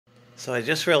So I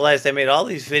just realized I made all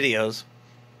these videos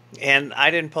and I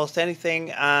didn't post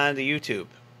anything on the YouTube.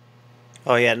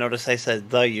 Oh yeah, notice I said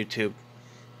the YouTube.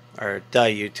 Or the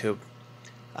YouTube.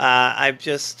 I've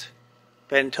just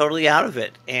been totally out of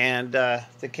it. And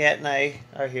the cat and I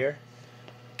are here.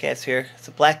 Cat's here. It's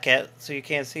a black cat, so you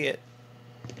can't see it.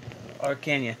 Or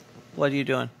can you? What are you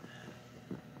doing?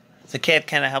 The cat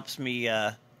kind of helps me,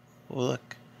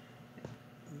 look.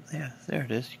 Yeah, there it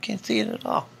is. You can't see it at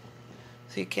all.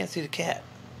 So you can't see the cat.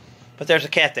 But there's a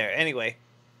cat there. Anyway.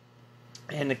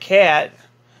 And the cat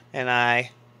and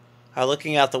I are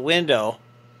looking out the window.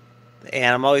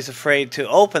 And I'm always afraid to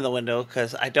open the window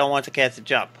because I don't want the cat to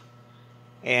jump.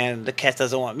 And the cat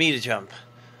doesn't want me to jump.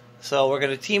 So we're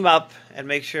going to team up and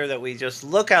make sure that we just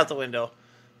look out the window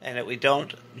and that we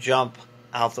don't jump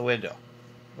out the window.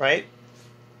 Right?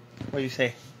 What do you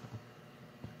say?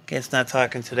 Cat's not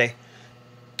talking today.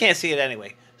 Can't see it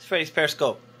anyway. It's Freddy's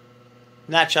Periscope.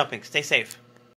 Not jumping. Stay safe.